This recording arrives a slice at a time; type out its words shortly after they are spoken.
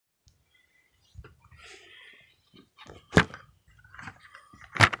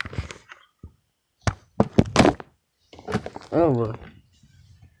Oh well.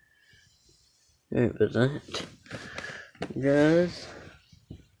 Right with that, guys.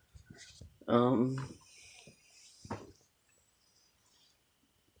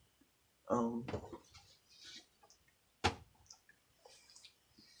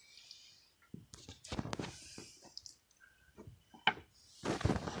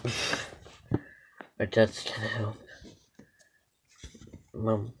 But that's gonna help.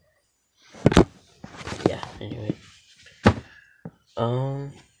 Yeah, anyway.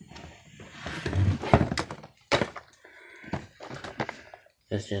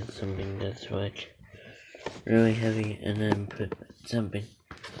 Just did something that's like really heavy and then put something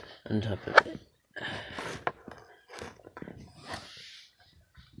on top of it.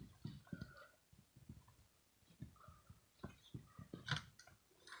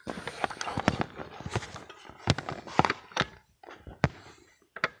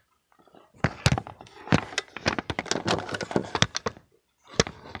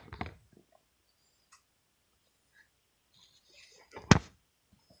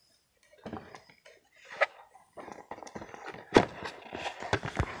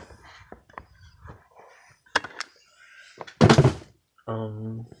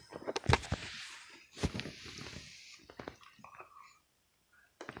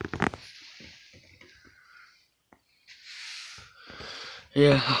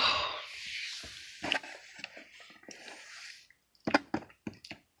 Yeah.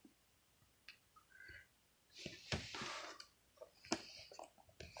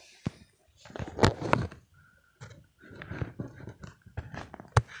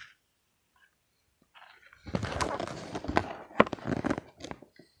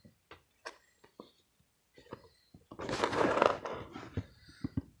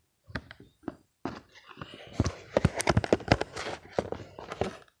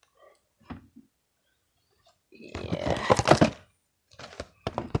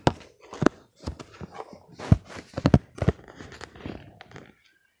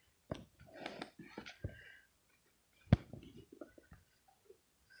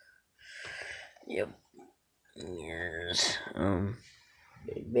 Yep. Yes.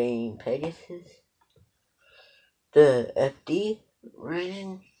 Big Bang Pegasus. The FD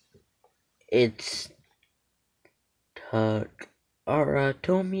version. It's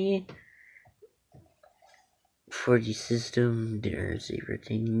Aratomi for the system. There's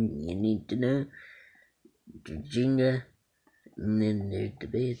everything you need to know. The Jenga, and then there's the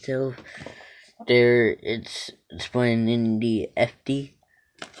bay itself. There, it's explained in the FD,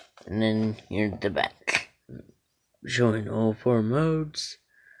 and then here's the back, showing all 4 modes,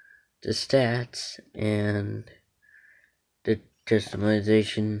 the stats, and the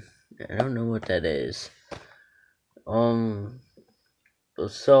customization. I don't know what that is.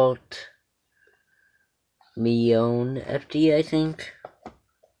 Assault Mion FD, I think.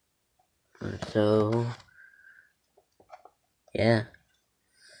 So, yeah.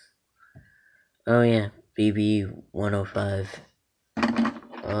 Oh yeah, BB105.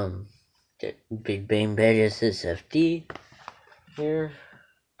 The Big Bang Pegasus FD here.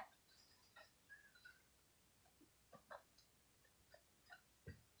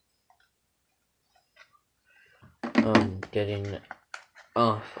 Getting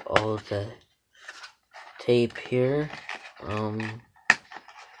off all the tape here.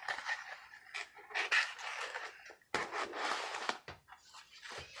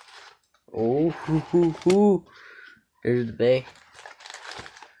 Oh, there's the bay.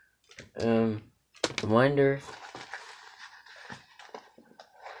 Reminder.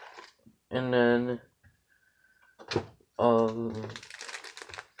 And then, oh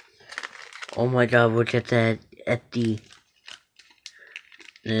my god, look at that FD.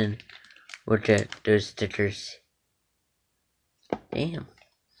 And then, look at those stickers. Damn.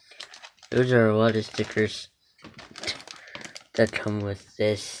 Those are a lot of stickers that come with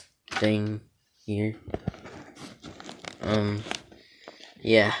this thing here.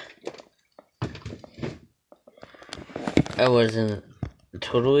 Yeah. I wasn't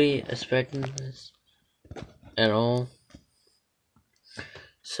totally expecting this at all.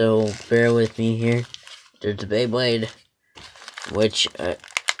 So, bear with me here. There's the Beyblade, which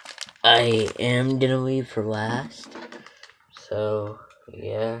I am gonna leave for last. So,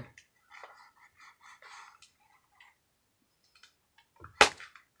 yeah.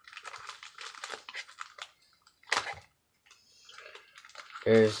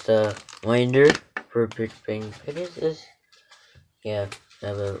 There's the winder for Big Bang Pegasus. Yeah,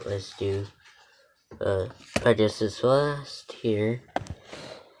 but let's do Pegasus last here.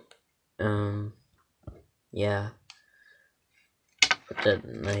 Yeah. Put that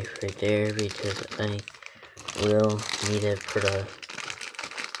knife right there because I we'll need it for the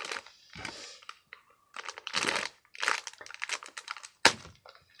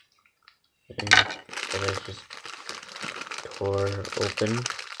and that is just tore open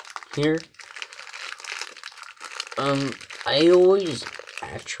here. I always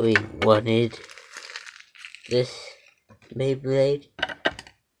actually wanted this Beyblade,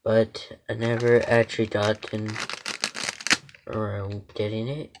 but I never actually gotten around getting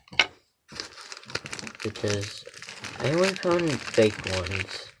it because I only found fake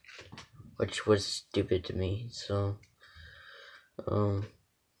ones, which was stupid to me. So,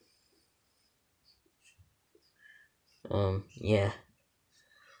 yeah.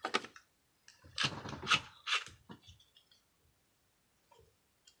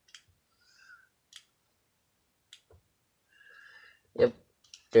 Yep.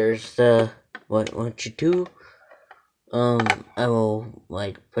 There's the what you do. I will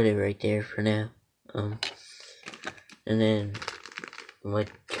put it right there for now. And then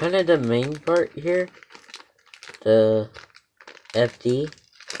kind of the main part here, the FD.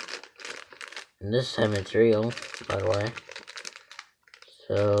 And this time it's real, by the way.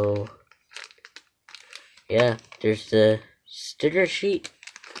 So yeah, there's the sticker sheet.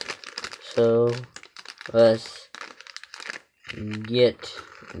 So let's get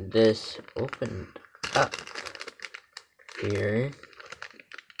this opened up here.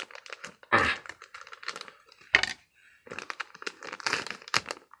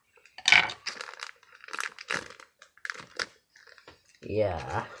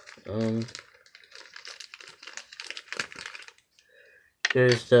 Yeah,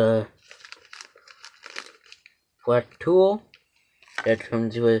 there's the black tool that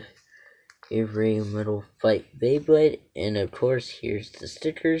comes with every Metal Fight Beyblade, and of course here's the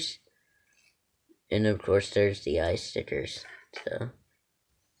stickers, and of course there's the eye stickers. So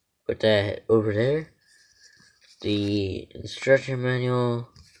put that over there. The instruction manual.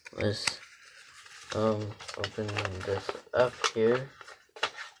 Let's open this up here.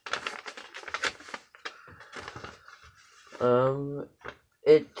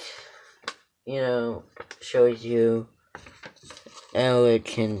 It shows you how it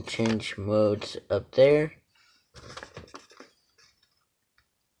can change modes up there.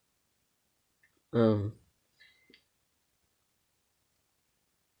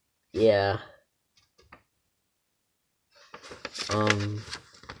 Yeah.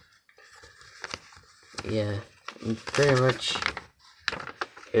 Yeah, pretty much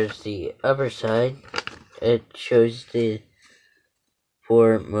here's the upper side. It shows the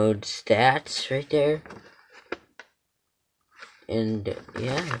 4 mode stats right there. And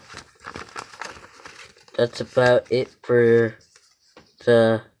yeah, that's about it for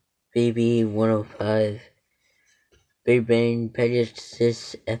the BB105 Big Bang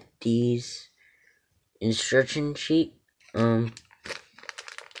Pegasus FD's instruction sheet. And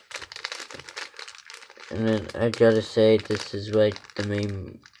then I gotta say, this is the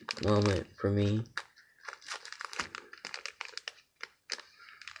main moment for me.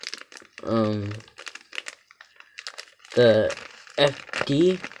 The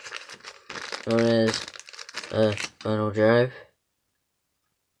FD, known as final drive.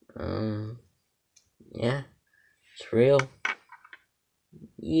 Yeah, it's real.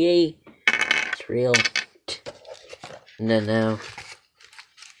 Yay, it's real. And then now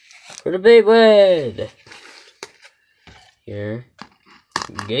for the Beyblade. Here,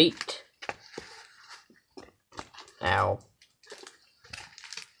 gate. Ow.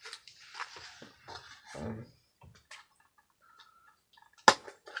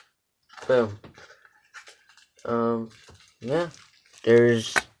 Boom. Yeah.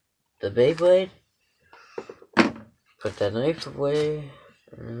 There's the Beyblade. Put that knife away.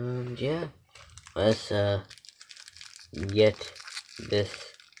 And yeah. Let's get this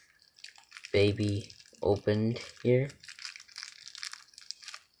baby opened here.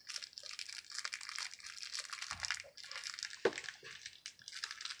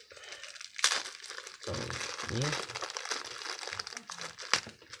 Yeah.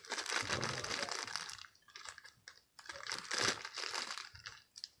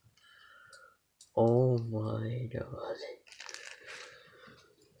 Oh my god.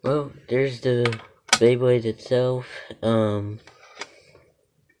 Well, there's the Beyblade itself.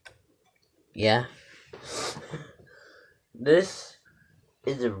 Yeah. This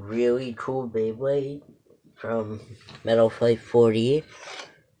is a really cool Beyblade from Metal Fight 40,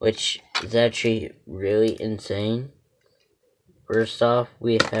 which is actually really insane. First off,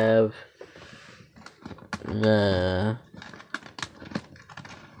 we have the...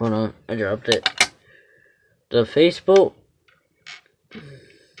 Hold on, I dropped it. The face bolt.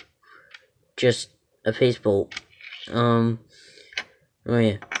 Just a face bolt. Oh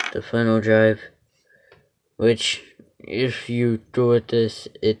yeah, the final drive, which if you throw at this,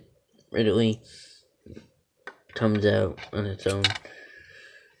 it readily comes out on its own.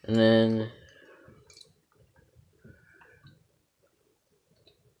 And then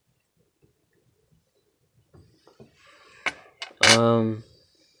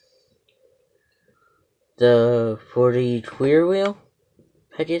the 40 clear wheel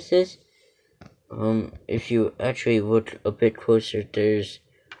Pegasus, if you actually look a bit closer, there's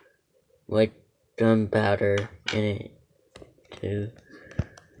like gunpowder in it to,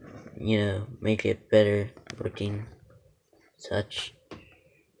 make it better looking, such.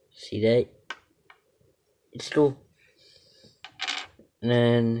 See that? It's cool. And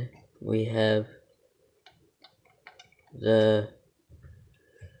then we have the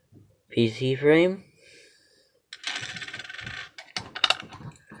PC frame.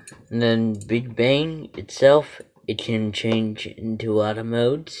 And then Big Bang itself, it can change into a lot of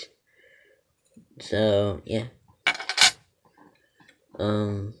modes. So, yeah.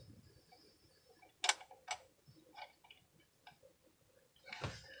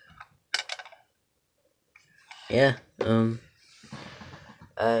 Yeah,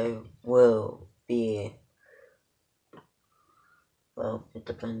 I will be, well, it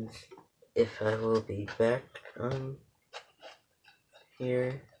depends if I will be back,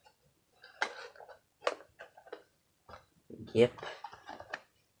 here. Yep.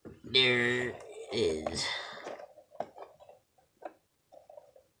 There is.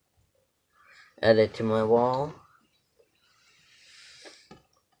 Add it to my wall.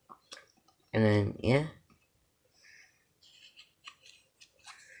 And then, yeah.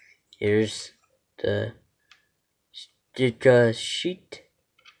 Here's the sticker sheet.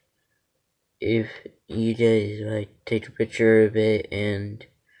 If you guys like take a picture of it, and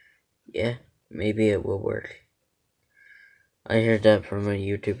yeah, maybe it will work. I heard that from a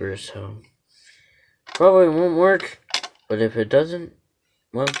YouTuber, so probably won't work, but if it doesn't,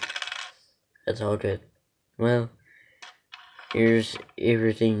 well, that's all good. Well, here's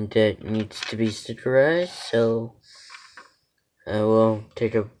everything that needs to be stickerized, so I will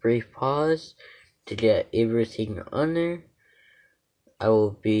take a brief pause to get everything on there. I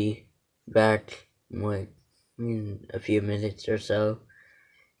will be back in a few minutes or so.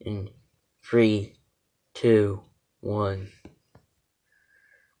 In 3, 2, 1.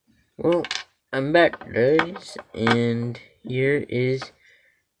 Well, I'm back, guys, and here is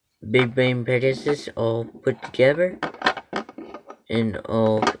Big Bang Pegasus all put together in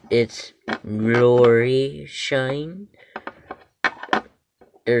all its glory shine.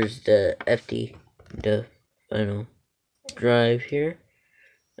 There's the FD, the final drive here.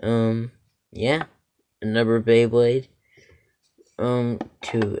 Yeah, another Beyblade,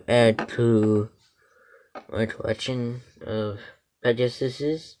 to add to my collection of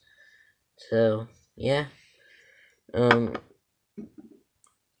Pegasuses. So, yeah, well,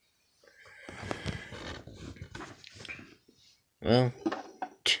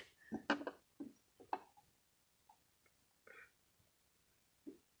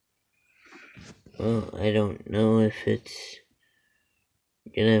 I don't know if it's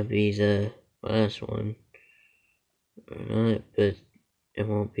gonna be the last one or not, but it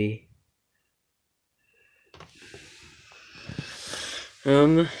won't be.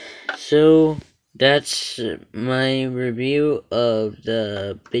 So that's my review of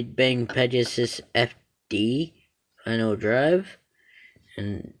the Big Bang Pegasus FD final drive,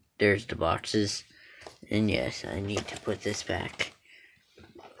 and there's the boxes, and yes, I need to put this back.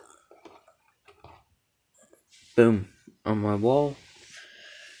 Boom, on my wall.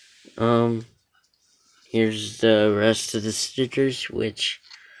 Here's the rest of the stickers, which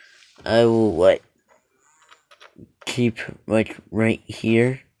I will keep right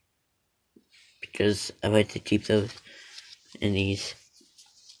here, because I like to keep those in these.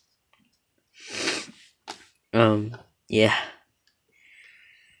 Yeah.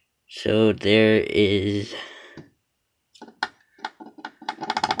 So there is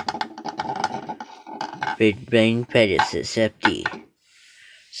Big Bang Pegasus FD.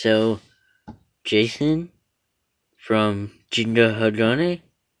 So Jason from Jinga Hagane,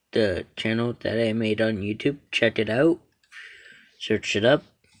 the channel that I made on YouTube, check it out. Search it up.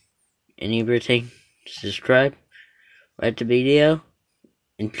 And everything. Subscribe. Like the video.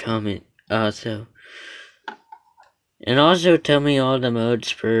 And comment also. And also tell me all the modes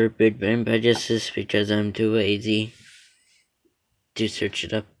for Big Bang Pegasus, because I'm too lazy to search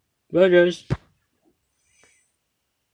it up. Bye guys.